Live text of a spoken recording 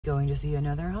Going to see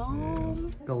another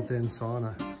home. Yeah, built-in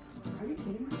sauna.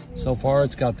 So far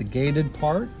it's got the gated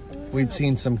part. We've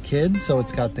seen some kids, so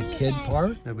it's got the kid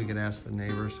part. Then we could ask the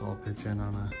neighbors, so I'll pitch in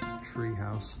on a tree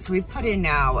house. So we've put in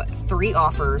now 3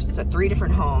 offers to 3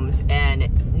 different homes,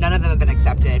 and none of them have been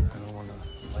accepted. I don't want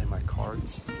to lay my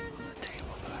cards on the table,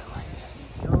 but I like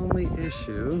it. The only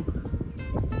issue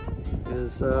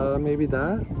is maybe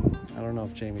that. I don't know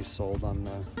if Jamie's sold on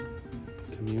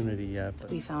the community yet,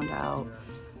 but we found out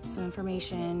some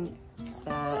information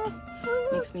that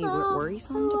makes me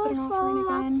worrisome to put an offer in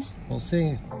again. We'll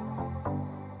see.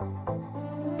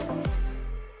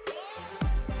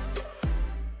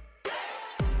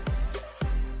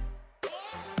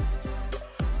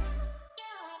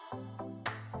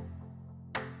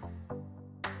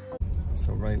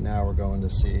 So right now we're going to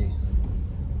see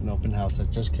an open house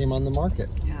that just came on the market.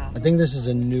 Yeah. I think this is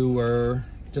a newer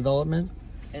development.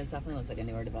 It definitely looks like a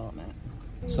newer development.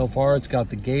 So far it's got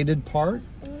the gated part.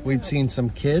 We've seen some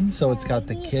kids, so it's got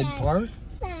the kid part.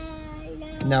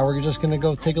 Now we're just gonna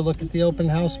go take a look at the open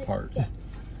house part,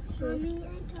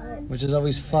 which is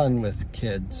always fun with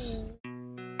kids.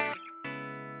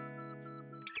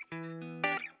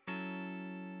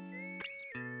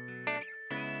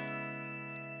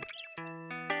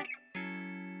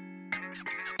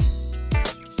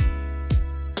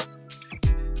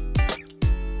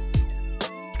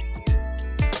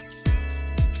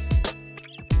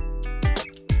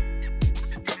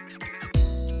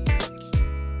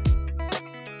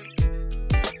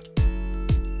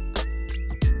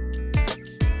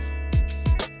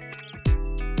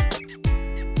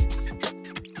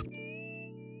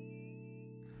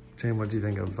 Jane, what do you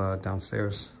think of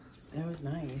downstairs? It was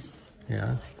nice.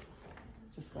 Yeah.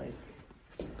 Just like,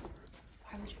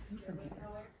 why would you move from here?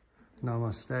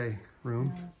 Namaste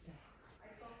room.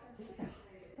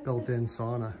 Built-in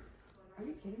sauna. Are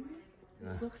you kidding me?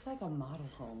 This looks like a model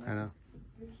home. I know.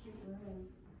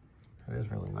 It is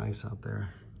really nice out there.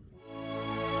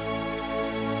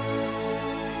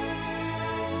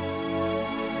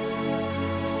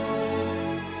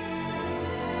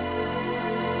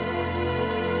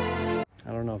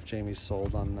 I don't know if Jamie's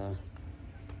sold on the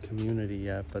community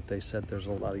yet, but they said there's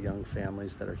a lot of young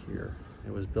families that are here.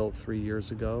 It was built 3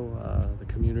 years ago. The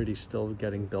community's still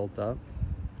getting built up,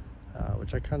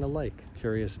 which I kind of like.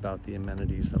 Curious about the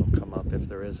amenities that'll come up if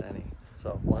there is any.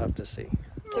 So we'll have to see.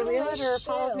 The realtor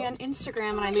follows me on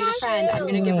Instagram, and I made a friend. I'm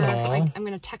gonna give her, I'm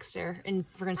gonna text her, and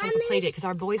we're gonna set up a play date because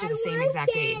our boys are the same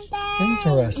exact age.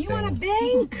 Interesting. You want a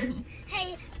bank?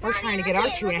 We're trying to get our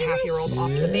 2.5-year-old off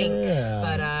the bank,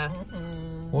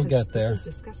 but we'll get there. This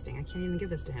is disgusting. I can't even give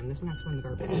this to him. This one has to go in the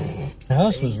garbage. The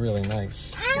house was really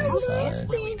nice. The house is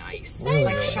really nice. Really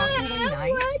Like nice. shockingly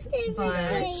nice,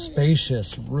 but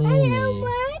Spacious, roomy.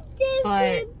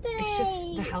 but it's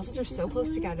just the houses are so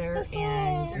close together,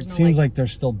 and there's It no, seems like they're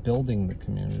still building the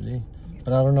community,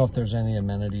 but I don't know if there's any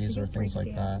amenities or things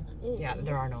like that. Yeah,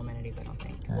 there are no amenities, I don't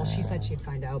think. Well, she said she'd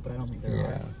find out, but I don't think there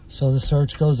are. So the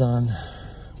search goes on.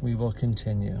 We will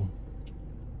continue.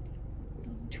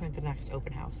 Try the next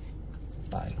open house.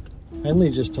 Bye. Henley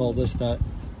just told us that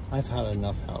I've had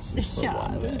enough houses for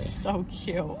one it day. was so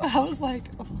cute. I was like,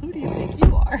 who do you think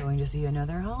you are? Going to see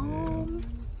another home.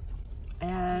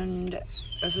 And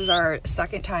this is our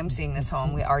second time seeing this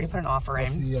home. We already put an offer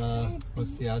in.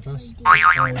 What's the address?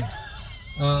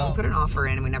 We put an offer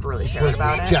in and we never really shared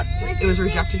about it. It was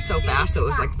rejected so fast, so it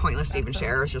was like pointless to even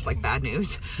share. It was just like bad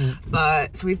news.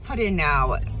 But so we've put in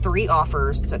now 3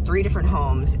 offers to 3 different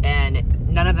homes, and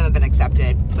none of them have been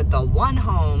accepted. But the one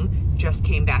home just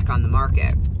came back on the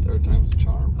market. 3rd time's a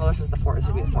charm. Well, this is the 4th. This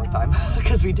would be the 4th time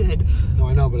because we did. No,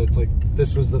 I know, but it's like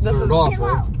this was the 3rd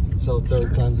offer, so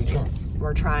 3rd time's a charm.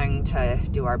 We're trying to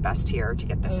do our best here to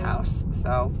get this house.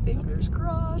 So fingers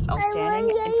crossed. I'm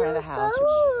standing in front of the house.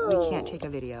 We can't take a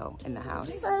video in the house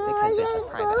because it's a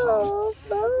private home,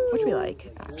 which we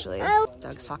like, actually.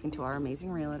 Doug's talking to our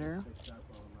amazing realtor,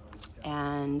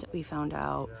 and we found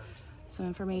out some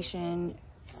information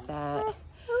that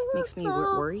makes me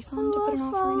worrisome to put an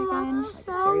offer in again. It's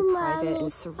very private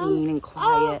and serene and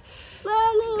quiet.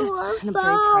 It's in a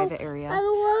very private area.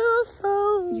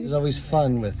 It's always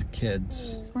fun with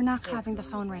kids. We're not having the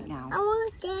phone right now.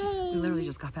 We literally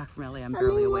just got back from LA. I'm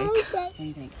barely awake. What do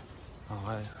you think? Oh,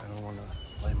 I don't want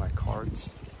to lay my cards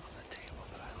on the table,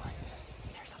 but I like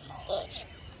it. There's a mole.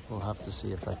 We'll have to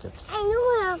see if that gets Yeah,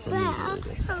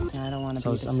 I don't want to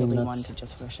be the silly one that's- to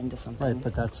just rush into something. right,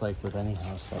 but that's like with any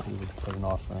house that we would put an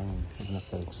offer in, and even if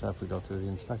they accept, we go through the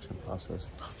inspection process.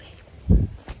 We'll see.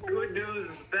 Good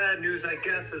news, bad news, I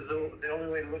guess, is the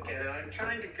only way to look at it. I'm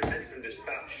trying to convince him to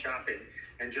stop shopping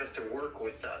and just to work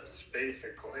with us,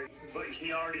 basically. But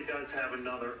he already does have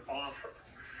another offer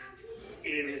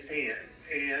in his hand.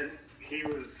 And he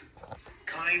was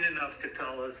kind enough to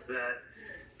tell us that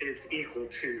it's equal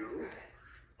to,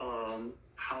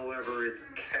 however, it's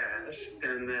cash,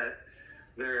 and that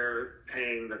they're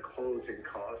paying the closing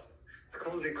costs. The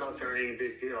closing costs aren't any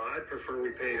big deal. I'd prefer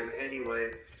we paid him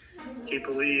anyway. He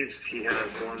believes he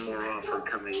has one more offer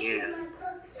coming in.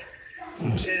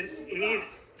 And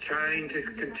he's trying to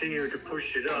continue to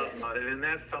push it up. And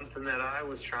that's something that I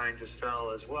was trying to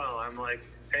sell as well. I'm like,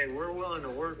 hey, we're willing to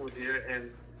work with you,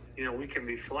 and, you know, we can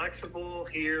be flexible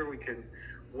here. We can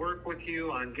work with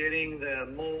you on getting the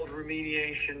mold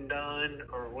remediation done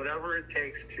or whatever it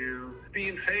takes to be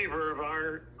in favor of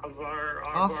our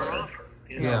offer.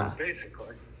 You know,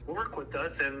 basically. Work with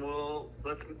us and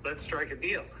let's strike a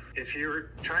deal. If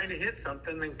you're trying to hit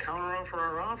something, then counteroffer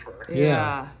our offer.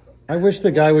 Yeah. I wish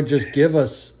the guy would just give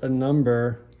us a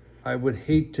number. I would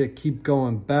hate to keep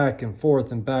going back and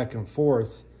forth and back and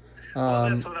forth. Well,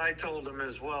 that's what I told him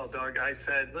as well, Doug. I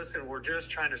said, listen, we're just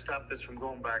trying to stop this from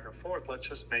going back and forth. Let's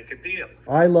just make a deal.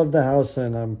 I love the house,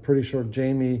 and I'm pretty sure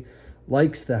Jamie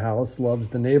likes the house, loves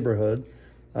the neighborhood.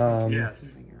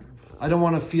 Yes. I don't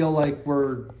want to feel like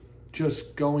we're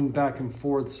just going back and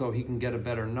forth so he can get a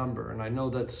better number. And I know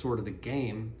that's sort of the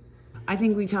game. I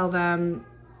think we tell them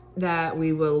that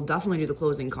we will definitely do the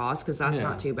closing costs because that's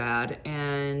not too bad.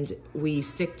 And we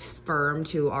stick firm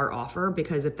to our offer,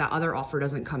 because if that other offer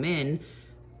doesn't come in,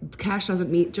 cash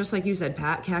doesn't mean, just like you said,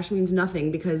 Pat, cash means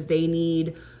nothing because they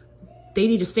need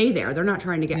to stay there. They're not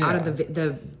trying to get out of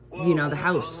the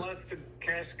house. Unless the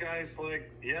cash guy's like,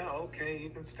 yeah, okay, you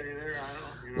can stay there. I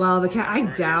don't. Well, I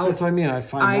doubt. That's what I mean.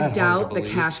 I doubt the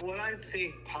cash. What I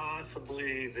think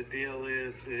possibly the deal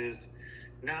is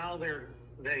now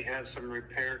they have some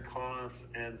repair costs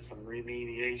and some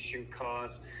remediation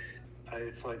costs.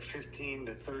 It's like $15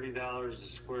 to $30 a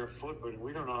square foot, but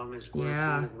we don't know how many square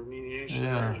feet of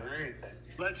remediation or anything.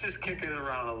 Let's just kick it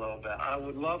around a little bit. I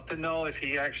would love to know if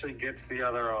he actually gets the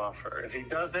other offer. If he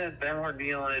doesn't, then we're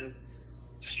dealing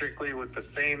strictly with the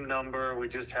same number. We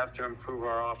just have to improve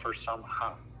our offer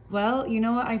somehow. Well, you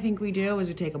know what I think we do is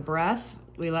we take a breath.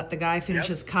 We let the guy finish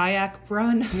his kayak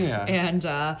run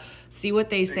and see what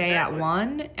they say at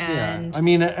one. And I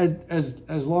mean, as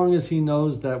long as he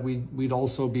knows that we'd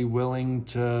also be willing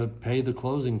to pay the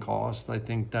closing cost, I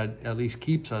think that at least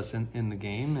keeps us in the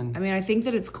game. And I mean, I think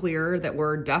that it's clear that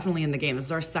we're definitely in the game. This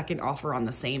is our second offer on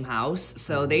the same house.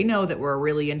 So they know that we're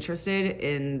really interested,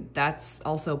 and that's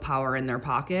also power in their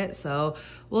pocket. So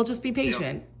we'll just be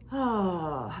patient.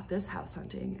 Oh, this house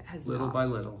hunting has little by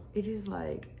little. It is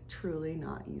like truly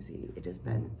not easy. It has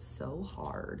been so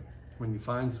hard. When you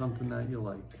find something that you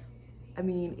like. I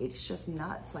mean, it's just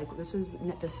nuts. Like, this is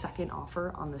the second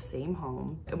offer on the same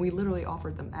home, and we literally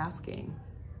offered them asking.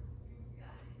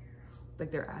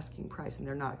 Like, they're asking price, and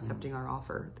they're not accepting our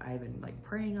offer. I've been like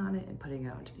praying on it and putting it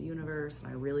out into the universe, and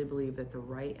I really believe that the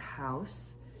right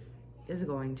house is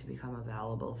going to become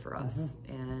available for us.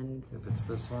 And if it's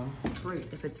this one,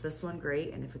 great. If it's this one,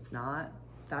 great. And if it's not,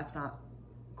 that's not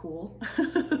cool.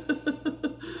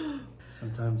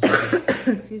 Sometimes you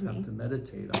just have to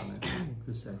meditate on it.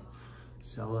 Just say,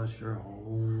 sell us your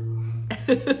home.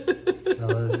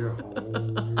 Sell us your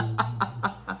home.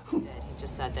 He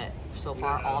just said that so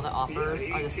far all the offers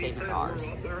are the same as ours.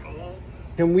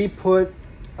 Can we put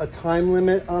a time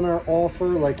limit on our offer?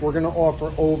 Like, we're gonna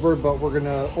offer over, but we're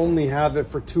gonna only have it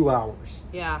for 2 hours.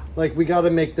 Yeah. Like, we got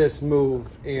to make this move,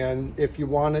 and if you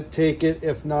want it, take it.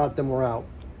 If not, then we're out.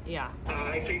 Yeah.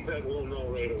 I think that we'll know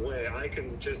right away. I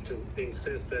can just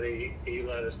insist that he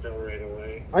let us know right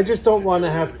away. I just don't want to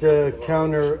have to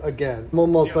counter again. I'm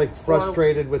almost like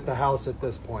frustrated with the house at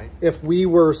this point. If we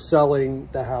were selling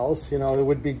the house, you know, it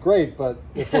would be great, but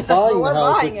if we're buying the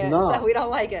house, it's not. So we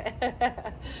don't like it.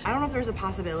 I don't know if there's a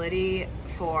possibility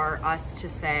for us to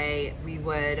say we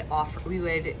would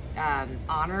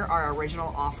honor our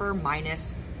original offer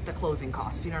minus the closing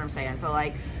costs, if you know what I'm saying. So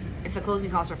like, if the closing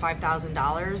costs are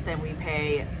 $5,000, then we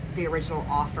pay the original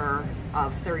offer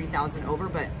of $30,000 over,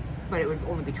 but it would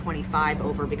only be 25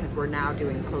 over because we're now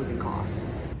doing closing costs.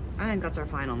 I think that's our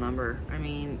final number. I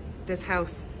mean, this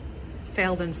house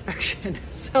failed inspection,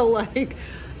 so like,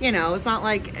 you know, it's not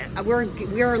like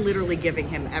we are literally giving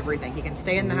him everything. He can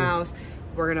stay in the house.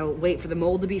 We're gonna wait for the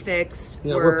mold to be fixed.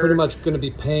 Yeah, we're pretty much gonna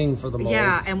be paying for the mold.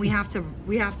 Yeah, and we have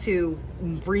to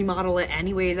remodel it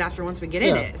anyways after once we get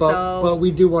in it. But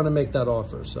we do want to make that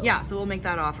offer. So yeah, so we'll make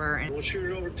that offer, and we'll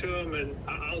shoot it over to him, and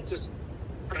I'll just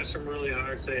press him really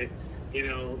hard. Say, you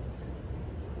know,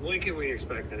 when can we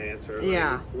expect an answer?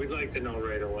 Yeah. Like, we'd like to know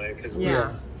right away because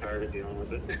Yeah. we're tired of dealing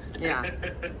with it. Yeah.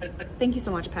 Thank you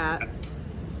so much, Pat.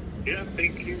 Yeah,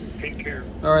 thank you. Take care.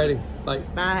 Alrighty, bye.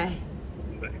 Bye.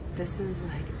 Bye. This is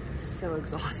like so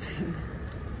exhausting.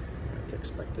 That's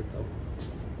expected though.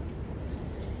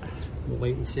 We'll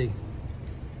wait and see.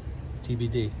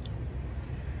 TBD.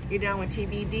 You down with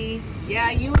TBD? Yeah,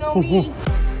 you know me.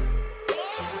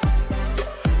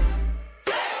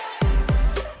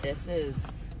 This is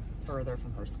further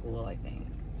from her school, I think.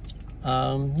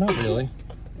 Not really.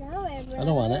 I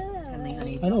don't want it.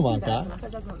 Honey, I don't want that.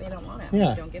 That doesn't, they don't want it.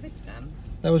 Yeah. Don't give it to them.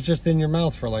 That was just in your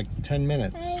mouth for like 10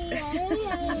 minutes.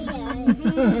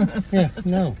 Yeah,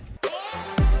 no.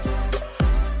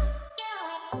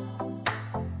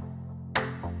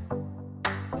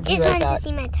 Just wanted to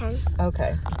see my tongue.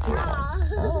 Okay.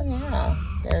 Oh yeah,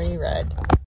 very red.